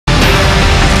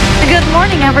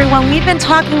morning, everyone. We've been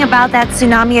talking about that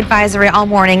tsunami advisory all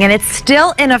morning, and it's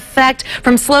still in effect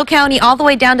from SLO County all the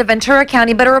way down to Ventura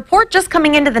County. But a report just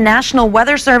coming into the National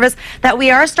Weather Service that we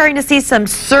are starting to see some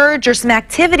surge or some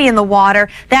activity in the water.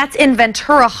 That's in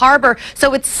Ventura Harbor.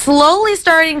 So it's slowly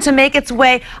starting to make its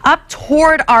way up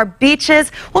toward our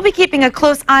beaches. We'll be keeping a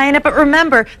close eye on it. But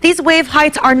remember, these wave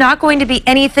heights are not going to be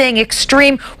anything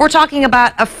extreme. We're talking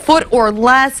about a foot or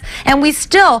less, and we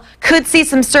still could see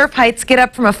some surf heights get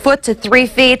up from a foot to 3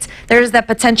 feet. There's that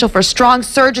potential for strong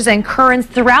surges and currents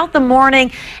throughout the morning,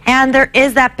 and there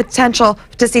is that potential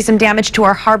to see some damage to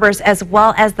our harbors as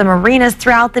well as the marinas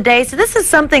throughout the day. So this is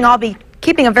something I'll be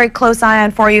keeping a very close eye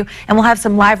on for you, and we'll have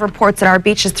some live reports at our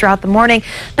beaches throughout the morning.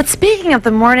 But speaking of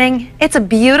the morning, it's a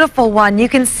beautiful one. You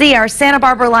can see our Santa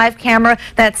Barbara live camera,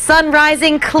 that sun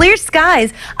rising, clear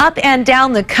skies up and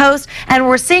down the coast, and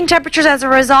we're seeing temperatures as a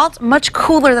result much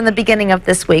cooler than the beginning of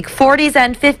this week. 40s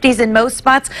and 50s in most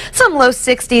spots, some low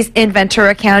 60s in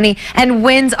Ventura County, and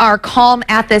winds are calm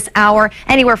at this hour,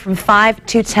 anywhere from 5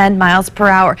 to 10 miles per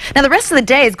hour. Now the rest of the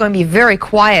day is going to be very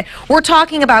quiet. We're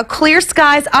talking about clear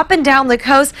skies up and down the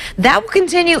coast. That will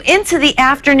continue into the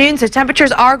afternoon, so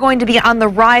temperatures are going to be on the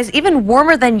rise, even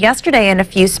warmer than yesterday in a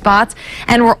few spots.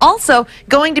 And we're also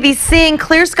going to be seeing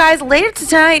clear skies later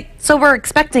tonight, so we're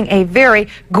expecting a very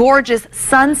gorgeous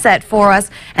sunset for us.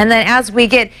 And then as we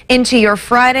get into your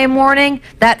Friday morning,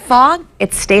 that fog,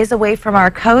 it stays away from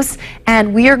our coast,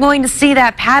 and we are going to see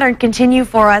that pattern continue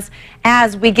for us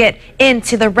as we get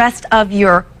into the rest of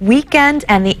your weekend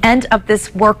and the end of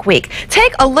this work week.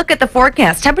 Take a look at the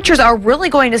forecast. Temperatures are really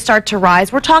going to start to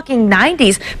rise. We're talking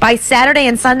 90s by Saturday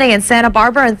and Sunday in Santa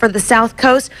Barbara and for the South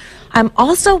Coast. I'm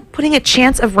also putting a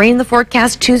chance of rain in the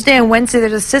forecast Tuesday and Wednesday.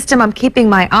 There's a system I'm keeping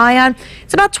my eye on.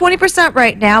 It's about 20%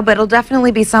 right now, but it'll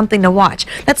definitely be something to watch.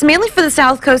 That's mainly for the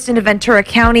South Coast into Ventura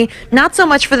County, not so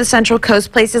much for the Central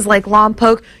Coast, places like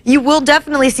Lompoc. You will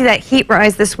definitely see that heat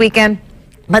rise this weekend,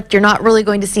 but you're not really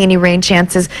going to see any rain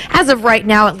chances as of right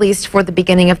now, at least for the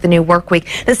beginning of the new work week.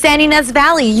 The San Ynez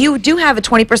Valley, you do have a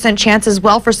 20% chance as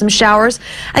well for some showers.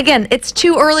 Again, it's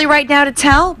too early right now to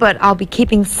tell, but I'll be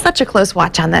keeping such a close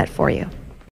watch on that for you.